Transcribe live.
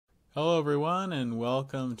Hello, everyone, and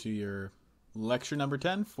welcome to your lecture number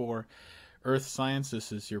 10 for Earth Science.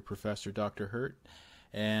 This is your professor, Dr. Hurt,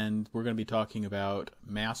 and we're going to be talking about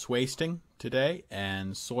mass wasting today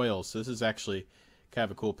and soils. This is actually kind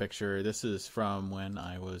of a cool picture. This is from when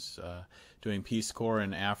I was doing Peace Corps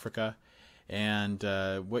in Africa, and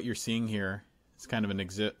what you're seeing here is kind of an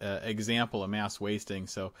example of mass wasting.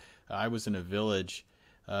 So I was in a village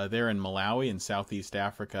there in Malawi in Southeast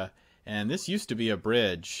Africa, and this used to be a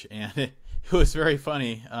bridge, and it was very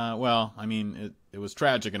funny. Well, I mean, it was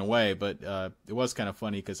tragic in a way, but it was kind of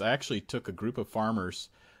funny because I actually took a group of farmers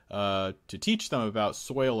to teach them about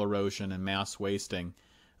soil erosion and mass wasting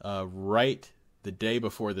right the day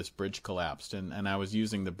before this bridge collapsed. And I was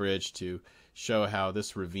using the bridge to show how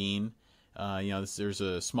this ravine, there's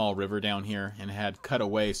a small river down here, and it had cut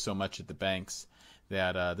away so much at the banks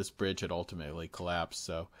that this bridge had ultimately collapsed.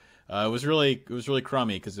 So it was really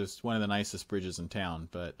crummy because it's one of the nicest bridges in town.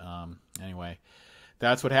 But anyway,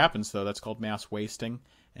 that's what happens, though. That's called mass wasting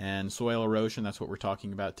and soil erosion. That's what we're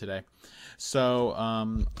talking about today.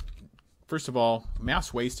 So first of all,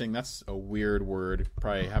 mass wasting, that's a weird word.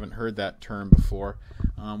 Probably haven't heard that term before.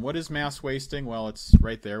 What is mass wasting? Well, it's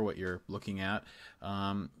right there, what you're looking at.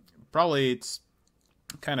 Probably it's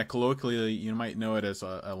kind of colloquially, you might know it as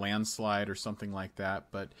a landslide or something like that,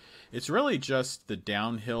 but it's really just the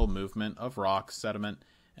downhill movement of rock, sediment,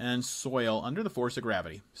 and soil under the force of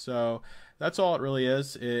gravity. So that's all it really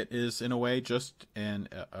is. It is, in a way, just an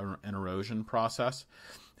erosion process.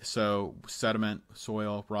 So sediment,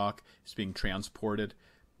 soil, rock is being transported.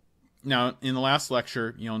 Now, in the last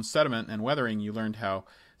lecture, in sediment and weathering, you learned how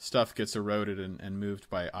stuff gets eroded and moved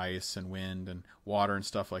by ice and wind and water and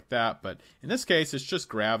stuff like that. But in this case, it's just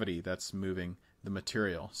gravity that's moving the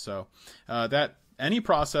material. So that any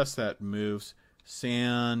process that moves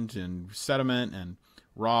sand and sediment and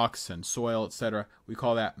rocks and soil, etc., we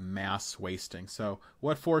call that mass wasting. So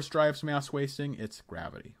what force drives mass wasting? It's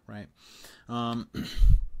gravity, right?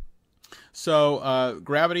 So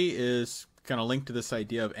gravity is kind of linked to this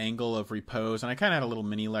idea of angle of repose, and I kind of had a little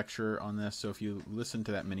mini lecture on this, so if you listen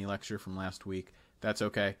to that mini lecture from last week, that's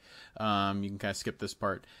okay. You can kind of skip this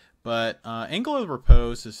part. But angle of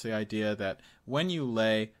repose is the idea that when you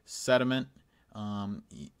lay sediment,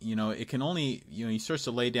 it can only, you start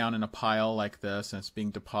to lay down in a pile like this and it's being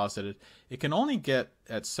deposited. It can only get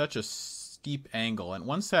at such a steep angle, and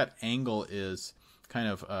once that angle is kind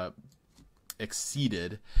of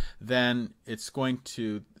exceeded, then it's going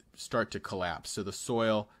to start to collapse. So the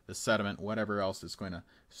soil, the sediment, whatever else is going to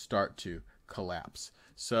start to collapse.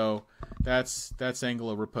 So that's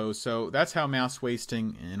angle of repose. So that's how mass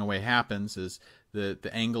wasting in a way happens, is the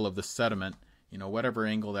angle of the sediment, whatever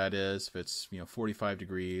angle that is, if it's 45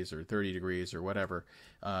 degrees or 30 degrees or whatever,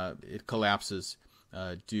 it collapses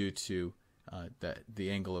due to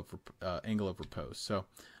the angle of repose. So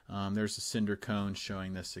there's a cinder cone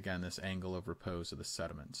showing this again, this angle of repose of the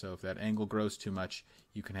sediment. So if that angle grows too much,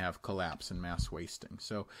 you can have collapse and mass wasting.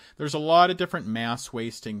 So there's a lot of different mass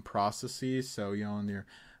wasting processes. So in your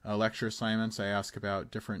lecture assignments, I ask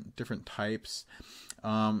about different types.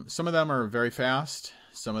 Some of them are very fast.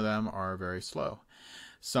 Some of them are very slow.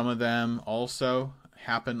 Some of them also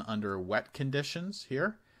happen under wet conditions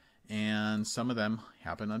here, and some of them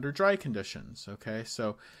happen under dry conditions. Okay,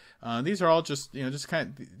 so these are all just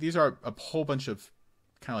these are a whole bunch of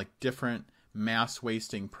kind of like different mass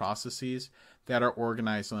wasting processes that are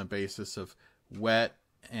organized on the basis of wet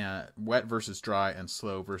versus dry and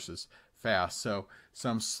slow versus fast. So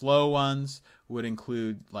some slow ones would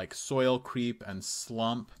include like soil creep and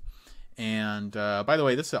slump. And by the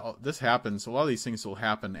way, this happens. A lot of these things will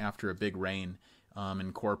happen after a big rain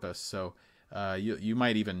in Corpus. So you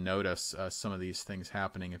might even notice some of these things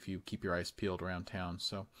happening if you keep your eyes peeled around town.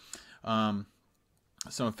 So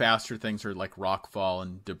some faster things are like rockfall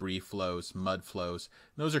and debris flows, mud flows.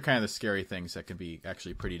 Those are kind of the scary things that can be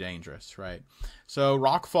actually pretty dangerous, right? So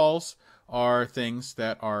rockfalls are things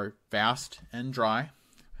that are fast and dry.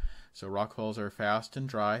 So rockfalls are fast and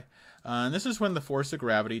dry. And this is when the force of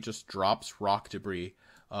gravity just drops rock debris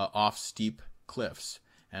off steep cliffs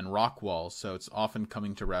and rock walls. So it's often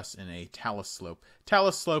coming to rest in a talus slope.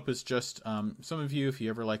 Talus slope is just, some of you, if you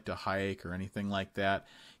ever like to hike or anything like that,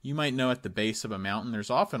 you might know at the base of a mountain, there's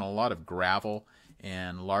often a lot of gravel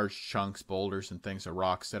and large chunks, boulders and things of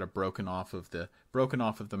rocks that are broken off of the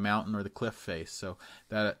mountain or the cliff face. So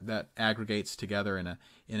that aggregates together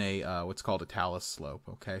in a what's called a talus slope.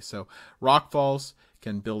 Okay, so rock falls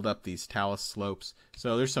can build up these talus slopes.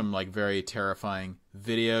 So there's some like very terrifying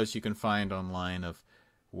videos you can find online of,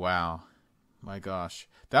 wow, my gosh,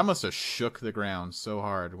 that must have shook the ground so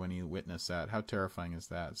hard when you witness that. How terrifying is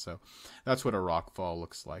that? So that's what a rock fall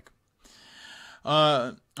looks like.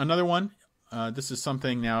 Another one. This is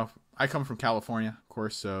something now. I come from California, of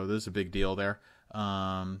course, so this is a big deal there.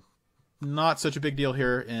 Not such a big deal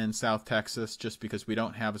here in South Texas, just because we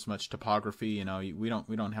don't have as much topography. You know, we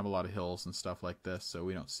don't have a lot of hills and stuff like this, so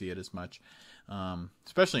we don't see it as much.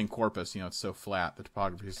 Especially in Corpus, you know, it's so flat. The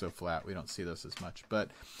topography is so flat, we don't see this as much.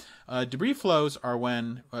 But debris flows are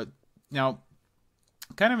when now,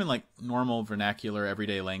 kind of in like normal vernacular,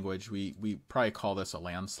 everyday language, we probably call this a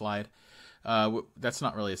landslide. That's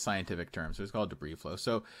not really a scientific term, so it's called debris flow.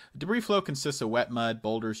 So debris flow consists of wet mud,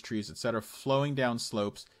 boulders, trees, etc., flowing down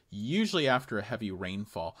slopes, usually after a heavy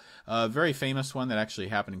rainfall. A very famous one that actually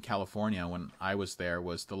happened in California when I was there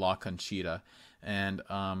was the La Conchita, and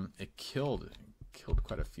it killed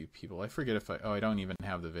quite a few people. I forget if I don't even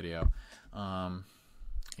have the video.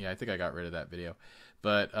 Yeah, I think I got rid of that video,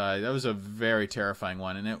 but that was a very terrifying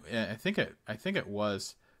one, and I think it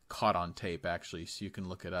was caught on tape actually, so you can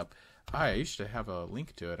look it up. I used to have a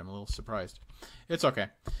link to it. I'm a little surprised. It's okay.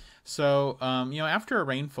 So, you know, after a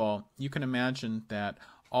rainfall, you can imagine that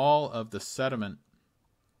all of the sediment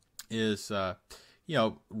is, you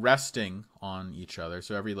know, resting on each other.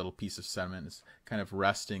 So every little piece of sediment is kind of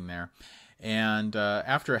resting there. And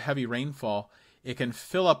after a heavy rainfall, it can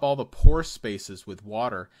fill up all the pore spaces with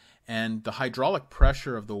water, and the hydraulic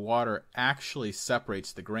pressure of the water actually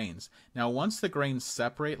separates the grains. Now, once the grains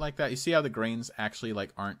separate like that, you see how the grains actually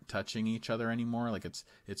like aren't touching each other anymore? Like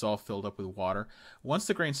it's all filled up with water. Once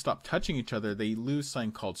the grains stop touching each other, they lose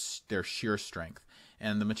something called their shear strength,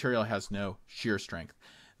 and the material has no shear strength.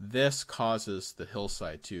 This causes the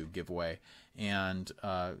hillside to give way, and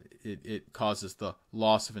it causes the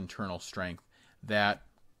loss of internal strength that,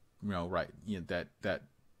 you know, right, you know, that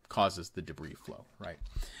causes the debris flow, right?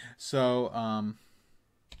 So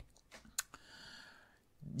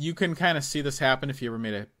you can kind of see this happen if you ever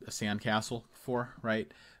made a sandcastle before,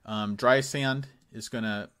 right? Dry sand is going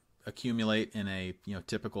to accumulate in a, you know,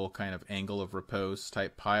 typical kind of angle of repose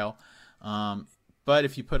type pile. But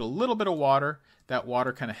if you put a little bit of water, that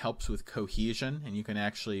water kind of helps with cohesion, and you can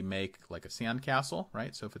actually make like a sandcastle,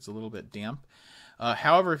 right? So if it's a little bit damp.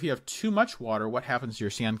 However, if you have too much water, what happens to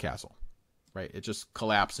your sandcastle? Right, it just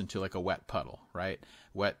collapses into like a wet puddle, right?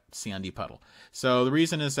 Wet, sandy puddle. So the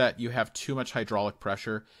reason is that you have too much hydraulic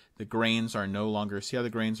pressure. The grains are no longer, see how the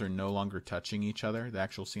grains are no longer touching each other? The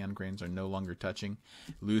actual sand grains are no longer touching.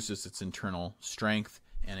 It loses its internal strength,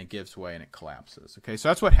 and it gives way and it collapses. Okay, so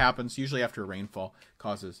that's what happens usually after rainfall,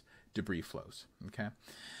 causes debris flows. Okay,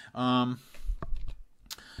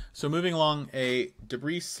 so moving along, a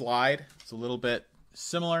debris slide. It's a little bit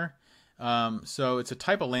similar. So it's a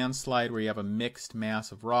type of landslide where you have a mixed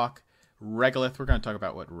mass of rock, regolith, we're going to talk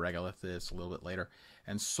about what regolith is a little bit later,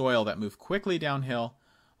 and soil that move quickly downhill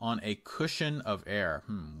on a cushion of air.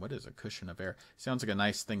 What is a cushion of air? Sounds like a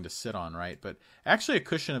nice thing to sit on, right? But actually a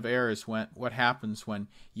cushion of air is what happens when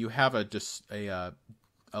you have a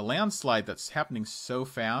landslide that's happening so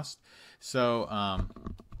fast. So I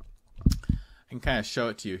can kind of show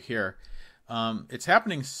it to you here. It's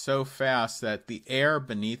happening so fast that the air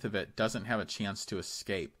beneath of it doesn't have a chance to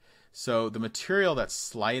escape. So the material that's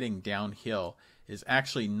sliding downhill is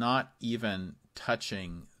actually not even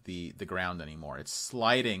touching the ground anymore. It's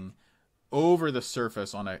sliding over the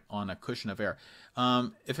surface on a cushion of air.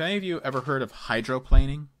 If any of you ever heard of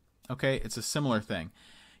hydroplaning, okay, it's a similar thing.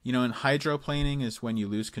 You know, in hydroplaning is when you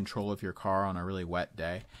lose control of your car on a really wet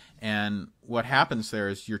day. And what happens there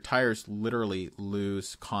is your tires literally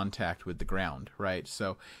lose contact with the ground, right?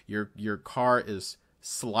 So your car is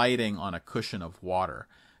sliding on a cushion of water,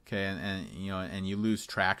 okay? And you know, and you lose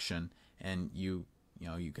traction, and you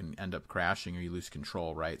can end up crashing, or you lose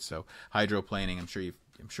control, right? So hydroplaning, I'm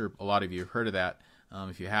sure a lot of you have heard of that.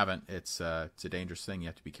 If you haven't, it's a dangerous thing you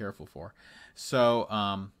have to be careful for.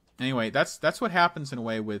 So anyway, that's what happens in a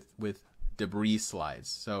way with debris slides.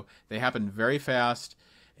 So they happen very fast,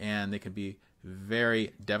 and they can be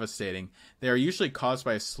very devastating. They are usually caused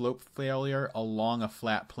by a slope failure along a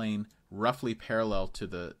flat plane roughly parallel to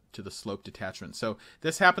the slope detachment. So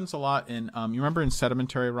this happens a lot in, you remember in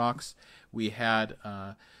sedimentary rocks, we had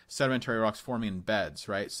sedimentary rocks forming in beds,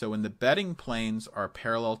 right? So when the bedding planes are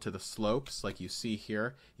parallel to the slopes, like you see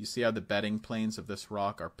here, you see how the bedding planes of this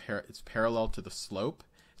rock are it's parallel to the slope.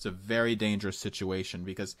 It's a very dangerous situation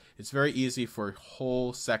because it's very easy for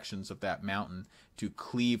whole sections of that mountain to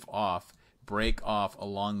cleave off, break off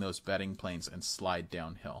along those bedding planes and slide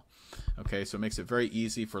downhill. Okay, so it makes it very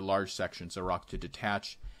easy for large sections of rock to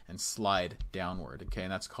detach and slide downward. Okay,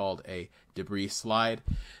 and that's called a debris slide.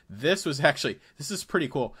 This is pretty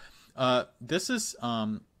cool. This is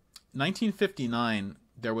 1959.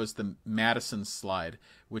 There was the Madison slide,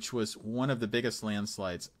 which was one of the biggest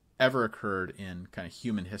landslides ever occurred in kind of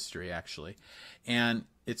human history, actually. And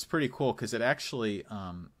it's pretty cool because it actually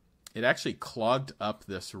clogged up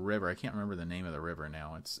this river. I can't remember the name of the river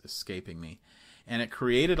now. It's escaping me. And it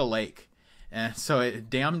created a lake. And so it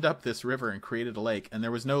dammed up this river and created a lake. And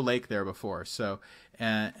there was no lake there before. So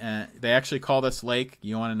they actually call this lake,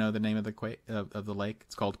 you want to know the name of the lake?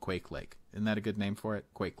 It's called Quake Lake. Isn't that a good name for it?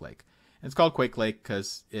 Quake Lake. And it's called Quake Lake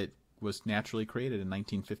because it was naturally created in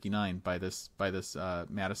 1959 by this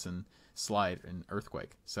Madison slide and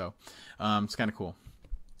earthquake. So it's kind of cool.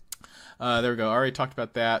 There we go. I already talked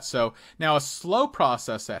about that. So now a slow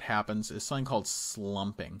process that happens is something called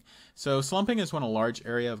slumping. So slumping is when a large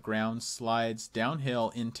area of ground slides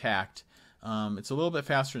downhill intact. It's a little bit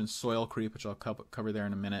faster than soil creep, which I'll cover there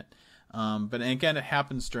in a minute. But again, it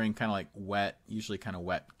happens during kind of like wet, usually kind of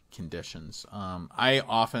wet conditions. I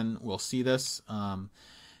often will see this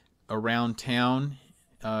around town,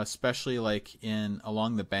 especially like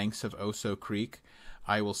along the banks of Oso Creek.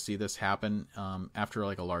 I will see this happen after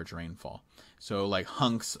like a large rainfall. So like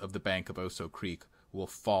hunks of the bank of Oso Creek will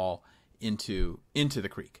fall into the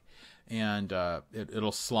creek, and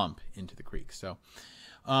it'll slump into the creek. So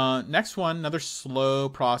next one, another slow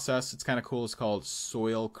process. It's kind of cool. It's called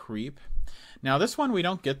soil creep. Now this one, we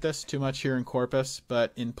don't get this too much here in Corpus,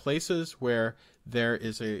 but in places where there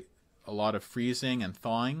is a lot of freezing and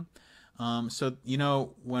thawing. So,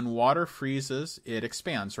 when water freezes, it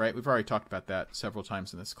expands, right? We've already talked about that several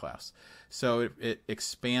times in this class. So it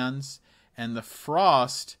expands, and the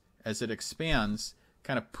frost, as it expands,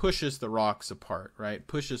 kind of pushes the rocks apart, right?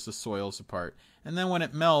 Pushes the soils apart. And then when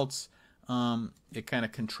it melts, it kind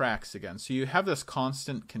of contracts again. So you have this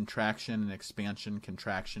constant contraction and expansion,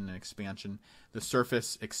 contraction and expansion. The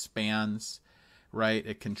surface expands, right?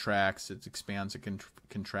 It contracts, it expands, it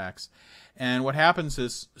contracts. And what happens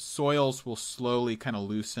is soils will slowly kind of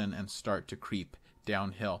loosen and start to creep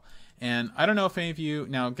downhill. And I don't know if any of you,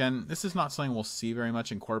 now again, this is not something we'll see very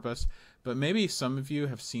much in Corpus, but maybe some of you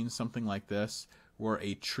have seen something like this, where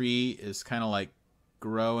a tree is kind of like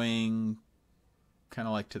growing kind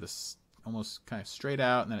of like to this, almost kind of straight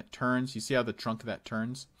out, and then it turns. You see how the trunk of that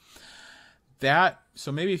turns?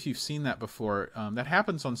 So maybe if you've seen that before, that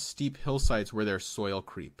happens on steep hillsides where there's soil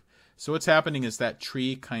creep. So what's happening is that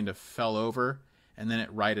tree kind of fell over, and then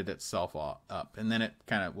it righted itself up, and then it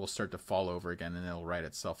kind of will start to fall over again, and it'll right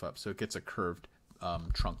itself up. So it gets a curved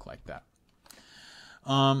trunk like that.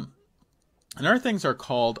 Another things are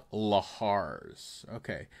called lahars.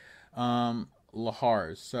 Okay,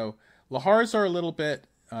 lahars. So lahars are a little bit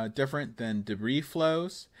different than debris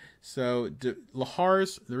flows. So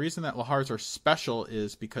lahars, the reason that lahars are special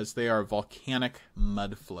is because they are volcanic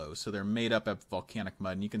mud flows. So they're made up of volcanic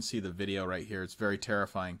mud. And you can see the video right here. It's very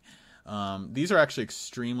terrifying. These are actually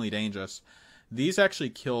extremely dangerous. These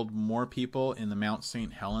actually killed more people in the Mount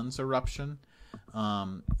St. Helens eruption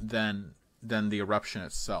than the eruption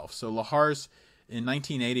itself. So lahars, in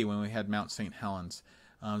 1980, when we had Mount St. Helens,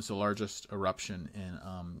 it was the largest eruption in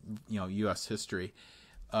U.S. history.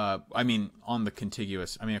 On the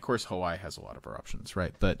contiguous, of course Hawaii has a lot of eruptions,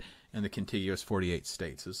 right? But in the contiguous 48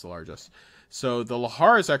 states is the largest. So the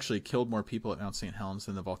lahars actually killed more people at Mount St. Helens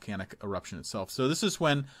than the volcanic eruption itself. So this is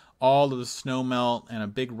when all of the snow melt and a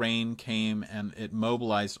big rain came, and it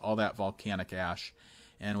mobilized all that volcanic ash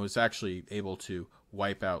and was actually able to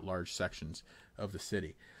wipe out large sections of the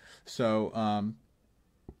city. So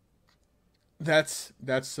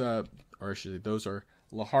those are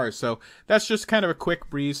lahars. So that's just kind of a quick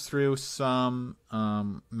breeze through some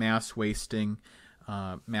mass wasting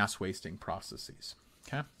processes.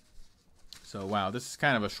 Okay. So wow, this is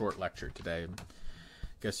kind of a short lecture today. I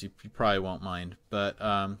guess you probably won't mind, but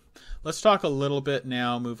let's talk a little bit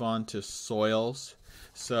now. Move on to soils.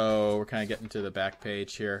 So we're kind of getting to the back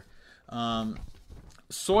page here.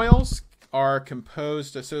 Soils are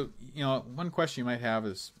composed. So one question you might have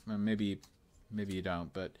is maybe you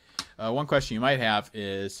don't, but one question you might have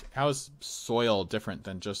is, how is soil different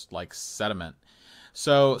than just like sediment?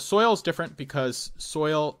 So soil is different because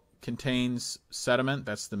soil contains sediment.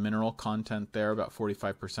 That's the mineral content there, about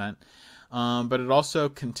 45%. But it also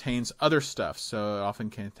contains other stuff. So it often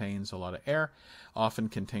contains a lot of air, often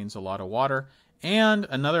contains a lot of water. And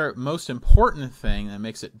another most important thing that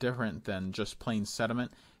makes it different than just plain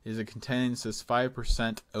sediment is it contains this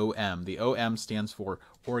 5% OM. The OM stands for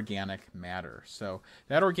organic matter. So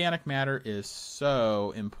that organic matter is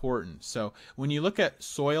so important. So when you look at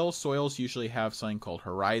soils usually have something called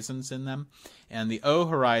horizons in them. And the O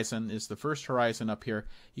horizon is the first horizon up here.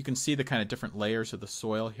 You can see the kind of different layers of the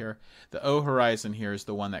soil here. The O horizon here is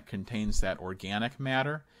the one that contains that organic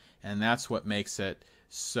matter. And that's what makes it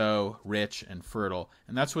so rich and fertile.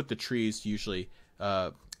 And that's what the trees usually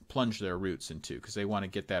plunge their roots into, because they want to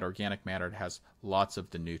get that organic matter that has lots of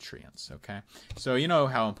the nutrients. Okay, so you know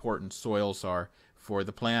how important soils are for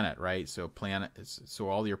the planet, right? So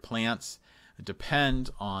all your plants depend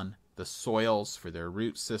on the soils for their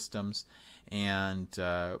root systems, and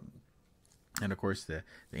of course the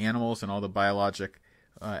animals and all the biologic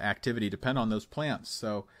activity depend on those plants.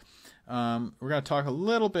 So we're going to talk a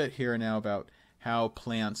little bit here now about how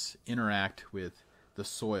plants interact with the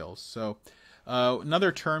soils. So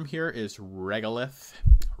another term here is regolith.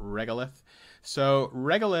 Regolith. So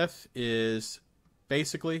regolith is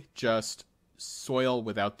basically just soil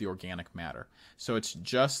without the organic matter. So it's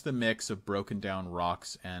just the mix of broken down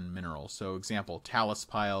rocks and minerals. So example, talus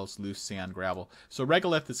piles, loose sand, gravel. So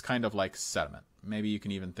regolith is kind of like sediment. Maybe you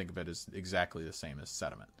can even think of it as exactly the same as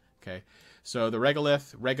sediment. Okay, so the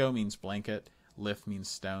regolith, rego means blanket, lith means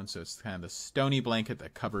stone, so it's kind of the stony blanket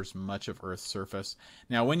that covers much of Earth's surface.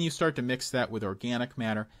 Now when you start to mix that with organic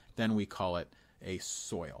matter, then we call it a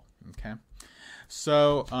soil. Okay,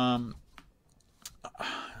 so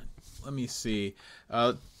let me see.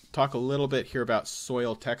 Talk a little bit here about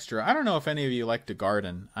soil texture. I don't know if any of you like to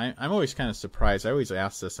garden. I'm always kind of surprised. I always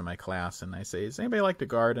ask this in my class, and I say, does anybody like to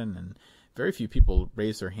garden? And very few people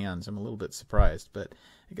raise their hands. I'm a little bit surprised, but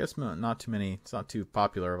I guess not too many. It's not too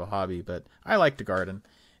popular of a hobby, but I like to garden.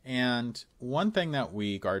 And one thing that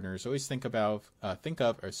we gardeners always think of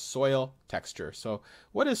is soil texture. So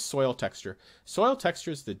what is soil texture? Soil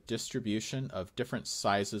texture is the distribution of different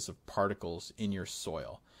sizes of particles in your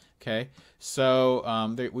soil. Okay,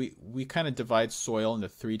 so we kind of divide soil into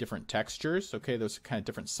 3 different textures. Okay, those are kind of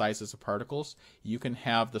different sizes of particles. You can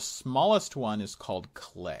have the smallest one is called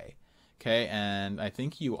clay. Okay, and I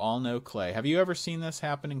think you all know clay. Have you ever seen this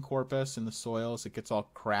happen in Corpus in the soils? It gets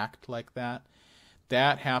all cracked like that.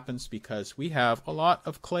 That happens because we have a lot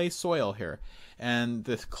of clay soil here. And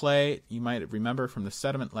the clay, you might remember from the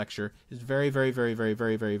sediment lecture, is very, very, very, very,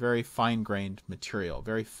 very, very, very fine-grained material.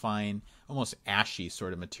 Very fine, almost ashy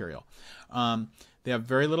sort of material. They have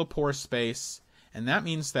very little pore space, and that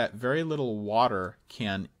means that very little water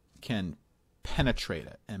can penetrate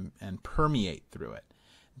it and permeate through it.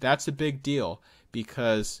 That's a big deal,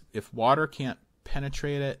 because if water can't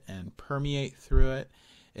penetrate it and permeate through it,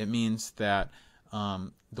 it means that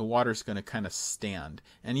the water's going to kind of stand.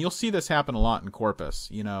 And you'll see this happen a lot in Corpus.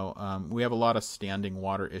 You know, we have a lot of standing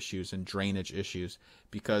water issues and drainage issues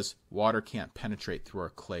because water can't penetrate through our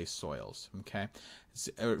clay soils. Okay,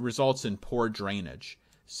 it results in poor drainage.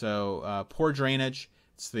 So poor drainage,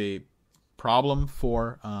 it's the problem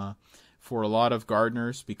for a lot of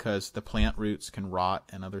gardeners because the plant roots can rot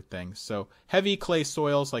and other things. So heavy clay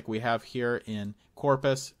soils like we have here in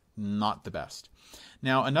Corpus, not the best.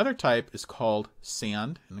 Now another type is called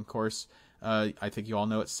sand, and of course I think you all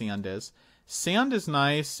know what sand is. Sand is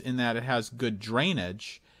nice in that it has good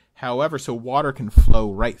drainage. However, so water can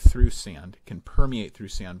flow right through sand, can permeate through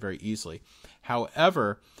sand very easily.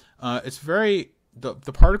 However,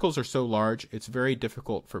 the particles are so large, it's very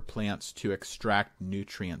difficult for plants to extract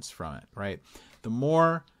nutrients from it, right? The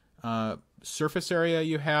more surface area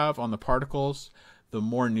you have on the particles, the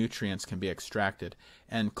more nutrients can be extracted.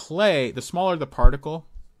 And clay, the smaller the particle,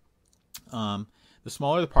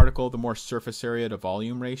 the more surface area to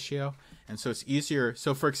volume ratio. And so it's easier.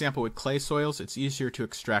 So for example, with clay soils, it's easier to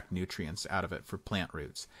extract nutrients out of it for plant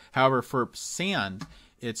roots. However, for sand,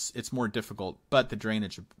 it's more difficult, but the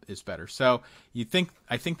drainage is better. So I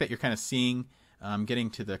think that you're kind of seeing, getting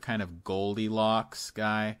to the kind of Goldilocks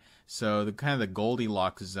guy. So the kind of the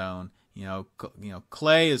Goldilocks zone. You know,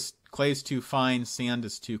 clay is too fine, sand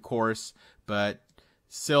is too coarse, but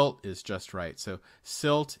silt is just right. So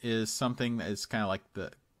silt is something that is kind of like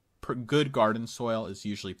the good garden soil is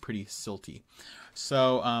usually pretty silty.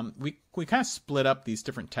 So we kind of split up these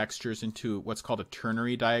different textures into what's called a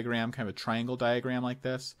ternary diagram, kind of a triangle diagram like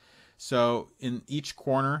this. So in each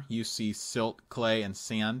corner you see silt, clay, and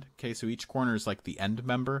sand. Okay, so each corner is like the end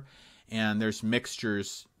member, and there's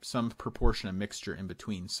mixtures, some proportion of mixture in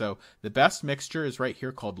between. So the best mixture is right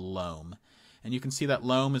here called loam. And you can see that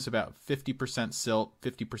loam is about 50% silt,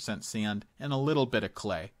 50% sand, and a little bit of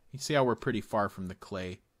clay. You see how we're pretty far from the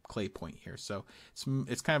clay point here. So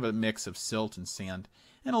it's kind of a mix of silt and sand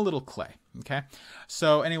and a little clay. Okay.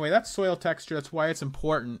 So anyway, that's soil texture. That's why it's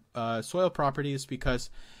important. Soil properties, because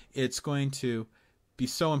it's going to be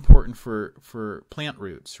so important for plant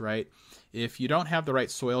roots, right? If you don't have the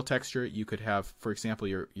right soil texture, you could have, for example,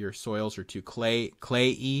 your soils are too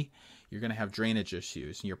clayey. You're going to have drainage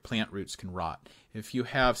issues, and your plant roots can rot. If you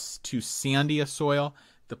have too sandy a soil,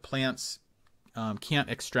 the plants can't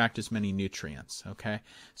extract as many nutrients. Okay,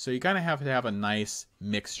 so you kind of have to have a nice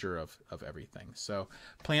mixture of everything. So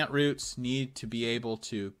plant roots need to be able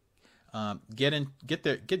to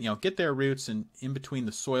get their roots in between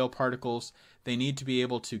the soil particles. They need to be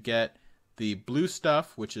able to get the blue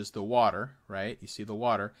stuff, which is the water, right? You see the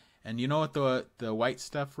water, and you know what the white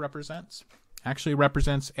stuff represents? Actually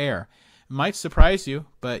represents air. It might surprise you,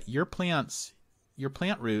 but your plant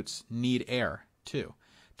roots need air too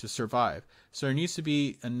to survive. So there needs to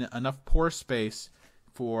be enough pore space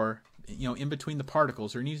for, in between the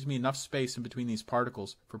particles. There needs to be enough space in between these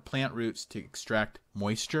particles for plant roots to extract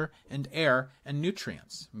moisture and air and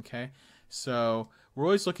nutrients. Okay, so we're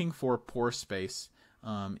always looking for pore space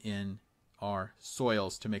in our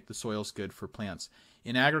soils to make the soils good for plants.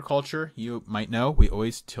 In agriculture, you might know, we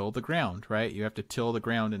always till the ground, right? You have to till the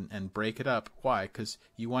ground and break it up. Why? Because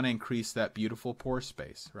you want to increase that beautiful pore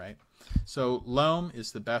space, right? So loam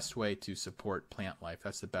is the best way to support plant life.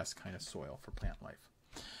 That's the best kind of soil for plant life.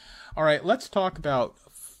 All right, let's talk about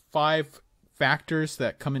 5 factors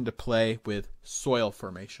that come into play with soil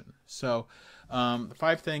formation. So 5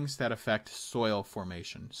 things that affect soil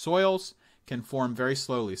formation. Soils can form very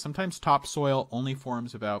slowly. Sometimes topsoil only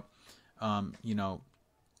forms about,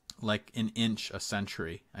 like an inch a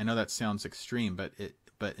century. I know that sounds extreme, but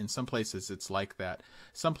in some places it's like that.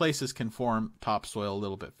 Some places can form topsoil a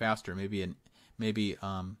little bit faster, maybe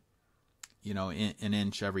an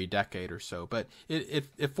inch every decade or so. But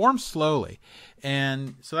it forms slowly,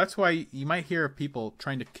 and so that's why you might hear of people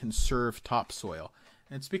trying to conserve topsoil.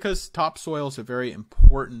 And it's because topsoil is a very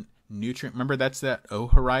important nutrient. Remember, that's that O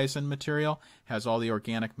horizon material, has all the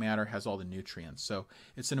organic matter, has all the nutrients. So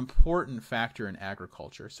it's an important factor in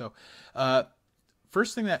agriculture. So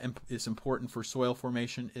first thing that is important for soil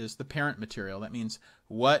formation is the parent material. That means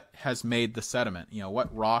what has made the sediment,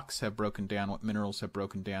 what rocks have broken down, what minerals have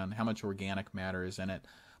broken down, how much organic matter is in it,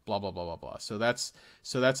 blah, blah, blah, blah, blah. So that's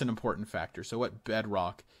an important factor. So what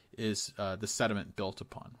bedrock is the sediment built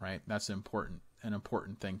upon, right? That's an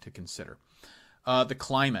important thing to consider. The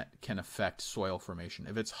climate can affect soil formation.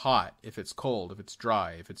 If it's hot, if it's cold, if it's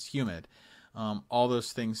dry, if it's humid, all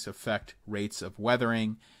those things affect rates of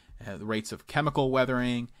weathering, the rates of chemical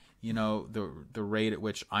weathering, the rate at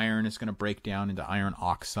which iron is going to break down into iron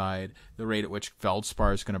oxide, the rate at which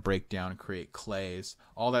feldspar is going to break down and create clays,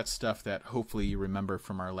 all that stuff that hopefully you remember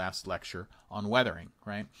from our last lecture on weathering,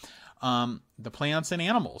 right? The plants and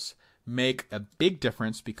animals make a big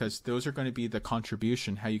difference because those are going to be the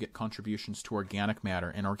contribution, how you get contributions to organic matter.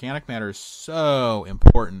 And organic matter is so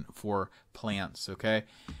important for plants, okay?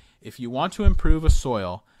 If you want to improve a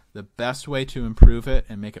soil, the best way to improve it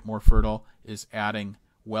and make it more fertile is adding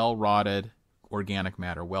well-rotted organic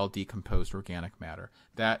matter, well-decomposed organic matter.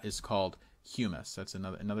 That is called humus. That's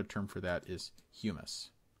another term for that is humus,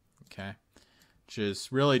 okay? Which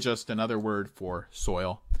is really just another word for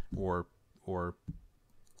soil or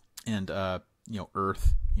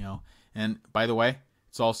earth, and by the way,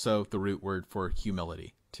 it's also the root word for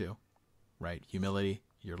humility too, right? Humility,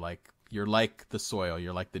 you're like the soil,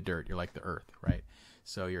 you're like the dirt, you're like the earth, right?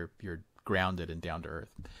 So you're grounded and down to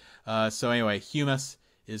earth. So anyway, humus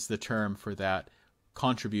is the term for that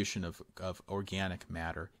contribution of organic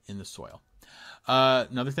matter in the soil.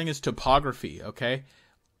 Another thing is topography, okay?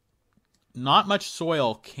 Not much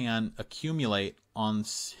soil can accumulate on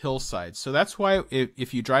hillsides. So that's why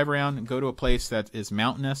if you drive around and go to a place that is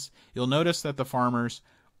mountainous, you'll notice that the farmers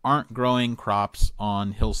aren't growing crops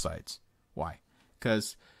on hillsides. Why?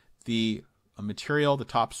 Because the material, the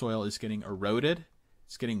topsoil, is getting eroded.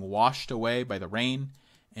 It's getting washed away by the rain,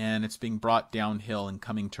 and it's being brought downhill and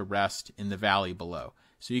coming to rest in the valley below.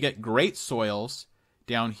 So you get great soils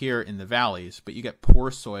down here in the valleys, but you get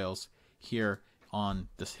poor soils here on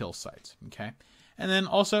the hillsides, okay? And then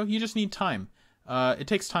also, you just need time. It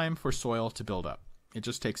takes time for soil to build up. It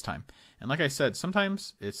just takes time. And like I said,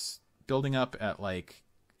 sometimes it's building up at like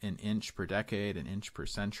an inch per decade, an inch per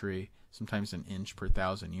century, sometimes an inch per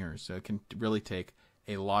 1,000 years. So it can really take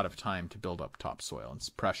a lot of time to build up topsoil. It's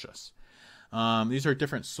precious. These are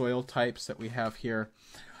different soil types that we have here.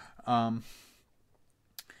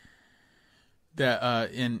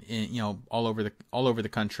 That all over the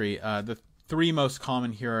country. The 3 most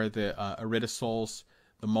common here are the iridosols,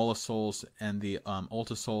 the mollisols, and the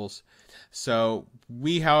ultisols. So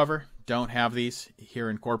we, however, don't have these here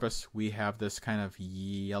in Corpus. We have this kind of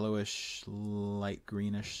yellowish, light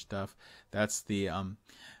greenish stuff. That's the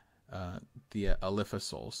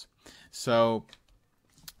alifosols. So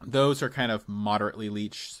those are kind of moderately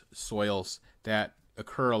leached soils that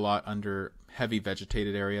occur a lot under heavy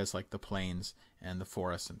vegetated areas like the plains and the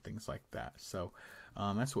forests and things like that. So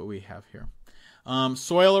that's what we have here.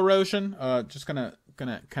 Soil erosion. Just gonna kind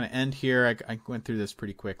of end here. I went through this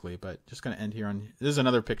pretty quickly, but just gonna end here on. This is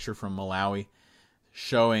another picture from Malawi,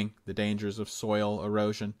 showing the dangers of soil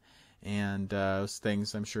erosion, and those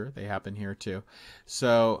things, I'm sure they happen here too.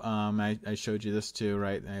 So I showed you this too,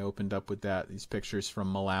 right? I opened up with these pictures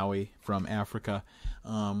from Malawi, from Africa,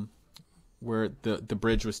 where the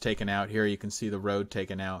bridge was taken out. Here you can see the road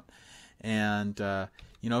taken out, and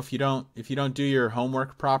if you don't do your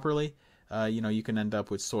homework properly, you can end up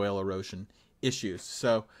with soil erosion issues.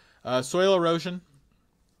 So soil erosion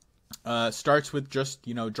starts with just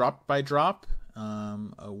drop by drop.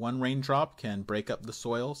 One raindrop can break up the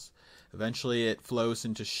soils. Eventually it flows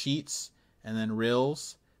into sheets and then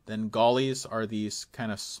rills. Then gullies are these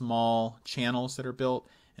kind of small channels that are built,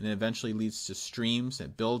 and it eventually leads to streams.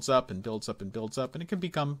 It builds up and builds up and builds up, and it can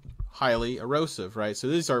become highly erosive, right? So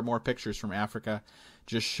these are more pictures from Africa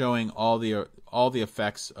just showing all the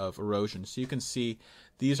effects of erosion. So you can see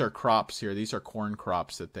these are crops here. These are corn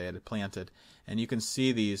crops that they had planted, and you can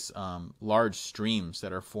see these large streams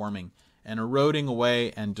that are forming and eroding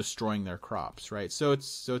away and destroying their crops, right? So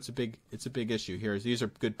it's a big issue here. These are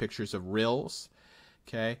good pictures of rills,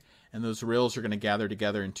 okay? And those rills are going to gather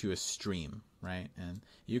together into a stream, right? And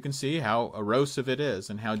you can see how erosive it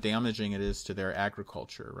is and how damaging it is to their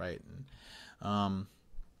agriculture, right? And,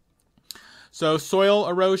 so soil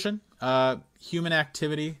erosion, human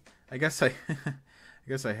activity. I guess I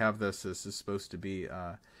have this. This is supposed to be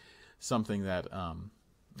something that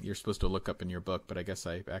you're supposed to look up in your book, but I guess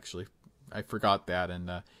I forgot that,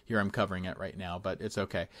 and here I'm covering it right now, but it's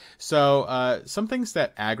okay. So some things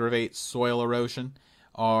that aggravate soil erosion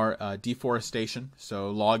are deforestation,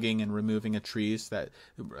 so logging and removing of trees.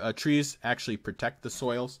 Trees actually protect the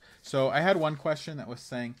soils. So I had one question that was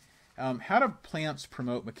saying, how do plants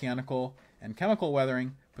promote mechanical and chemical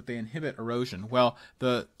weathering, but they inhibit erosion? Well,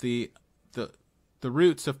 the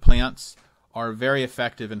roots of plants are very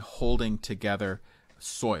effective in holding together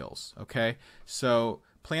soils, okay? So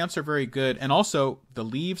plants are very good, and also the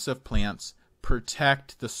leaves of plants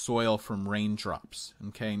protect the soil from raindrops,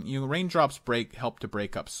 okay? And, raindrops help to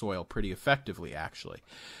break up soil pretty effectively, actually.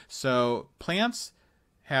 So plants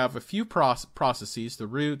have a few processes, the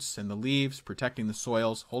roots and the leaves protecting the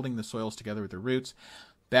soils, holding the soils together with the roots,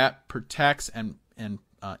 that protects and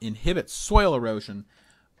inhibits soil erosion.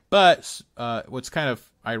 But what's kind of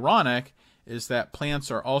ironic is that plants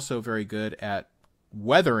are also very good at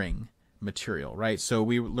weathering material, right? So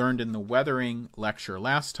we learned in the weathering lecture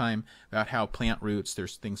last time about how plant roots,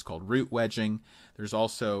 there's things called root wedging. There's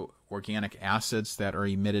also organic acids that are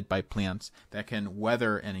emitted by plants that can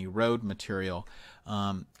weather and erode material.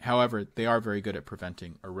 However, they are very good at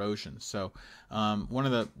preventing erosion. So one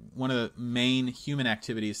of the main human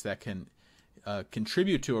activities that can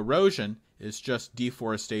contribute to erosion is just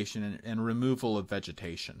deforestation and removal of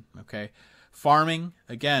vegetation, okay? Farming,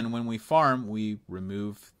 again, when we farm, we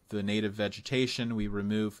remove the native vegetation, we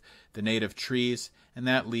remove the native trees, and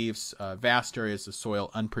that leaves vast areas of soil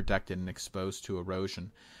unprotected and exposed to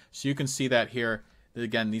erosion. So you can see that here.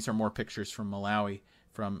 Again, these are more pictures from Malawi,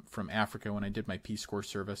 from Africa when I did my Peace Corps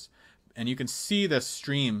service. And you can see this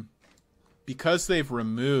stream, because they've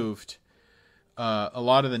removed a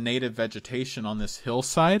lot of the native vegetation on this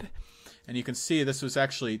hillside. And you can see this was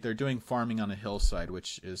actually, they're doing farming on a hillside,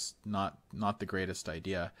 which is not the greatest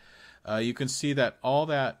idea. You can see that all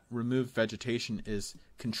that removed vegetation is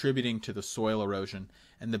contributing to the soil erosion,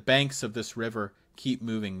 and the banks of this river keep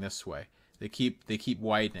moving this way. They keep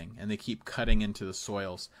widening, and they keep cutting into the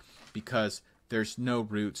soils because there's no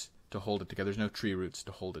roots to hold it together. There's no tree roots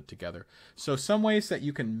to hold it together. So some ways that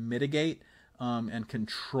you can mitigate and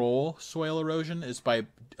control soil erosion is by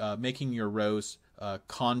making your rows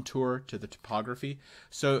contour to the topography.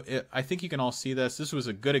 So I think you can all see this. This was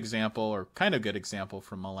a good example, or kind of good example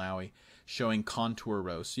from Malawi, showing contour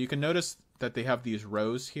rows. So you can notice that they have these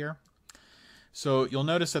rows here. So you'll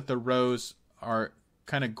notice that the rows are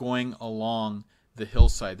kind of going along the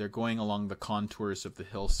hillside. They're going along the contours of the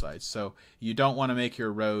hillside. So you don't want to make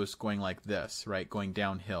your rows going like this, right? Going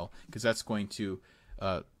downhill, because that's going to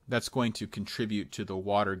contribute to the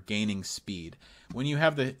water gaining speed. When you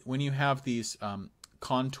have these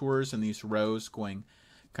contours and these rows going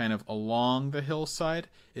kind of along the hillside,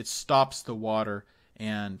 it stops the water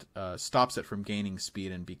and stops it from gaining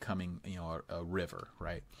speed and becoming a river,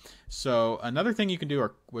 right? So another thing you can do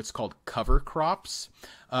are what's called cover crops.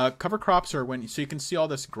 Cover crops are so you can see all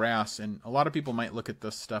this grass, and a lot of people might look at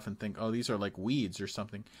this stuff and think, oh, these are like weeds or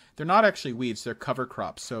something. They're not actually weeds, they're cover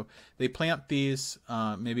crops. So they plant these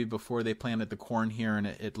maybe before they planted the corn here, and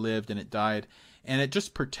it lived and it died, and it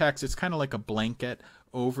just protects. It's kind of like a blanket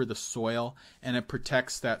over the soil, and it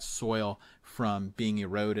protects that soil from being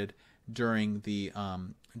eroded during the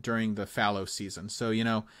fallow season.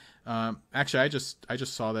 So actually I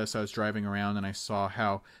just saw this. I was driving around and I saw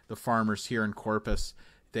how the farmers here in Corpus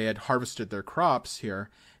they had harvested their crops here,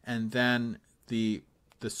 and then the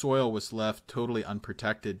soil was left totally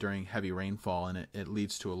unprotected during heavy rainfall, and it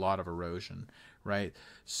leads to a lot of erosion, right?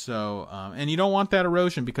 So, and you don't want that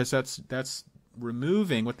erosion, because that's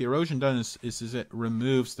removing, what the erosion does is it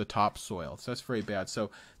removes the topsoil. So that's very bad. So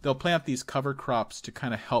they'll plant these cover crops to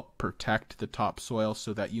kind of help protect the topsoil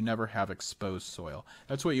so that you never have exposed soil.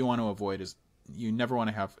 That's what you want to avoid, is you never want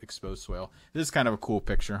to have exposed soil. This is kind of a cool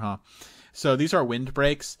picture, huh? So these are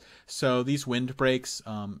windbreaks. So these windbreaks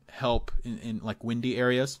help in like windy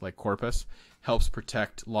areas, like Corpus, helps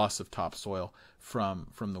protect loss of topsoil from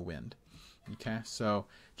the wind. Okay, so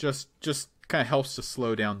just kind of helps to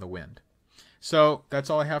slow down the wind. So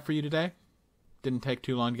that's all I have for you today. Didn't take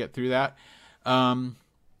too long to get through that.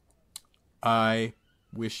 I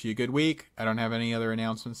wish you a good week. I don't have any other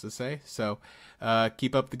announcements to say. So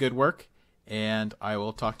keep up the good work, and I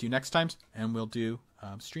will talk to you next time, and we'll do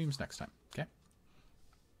streams next time.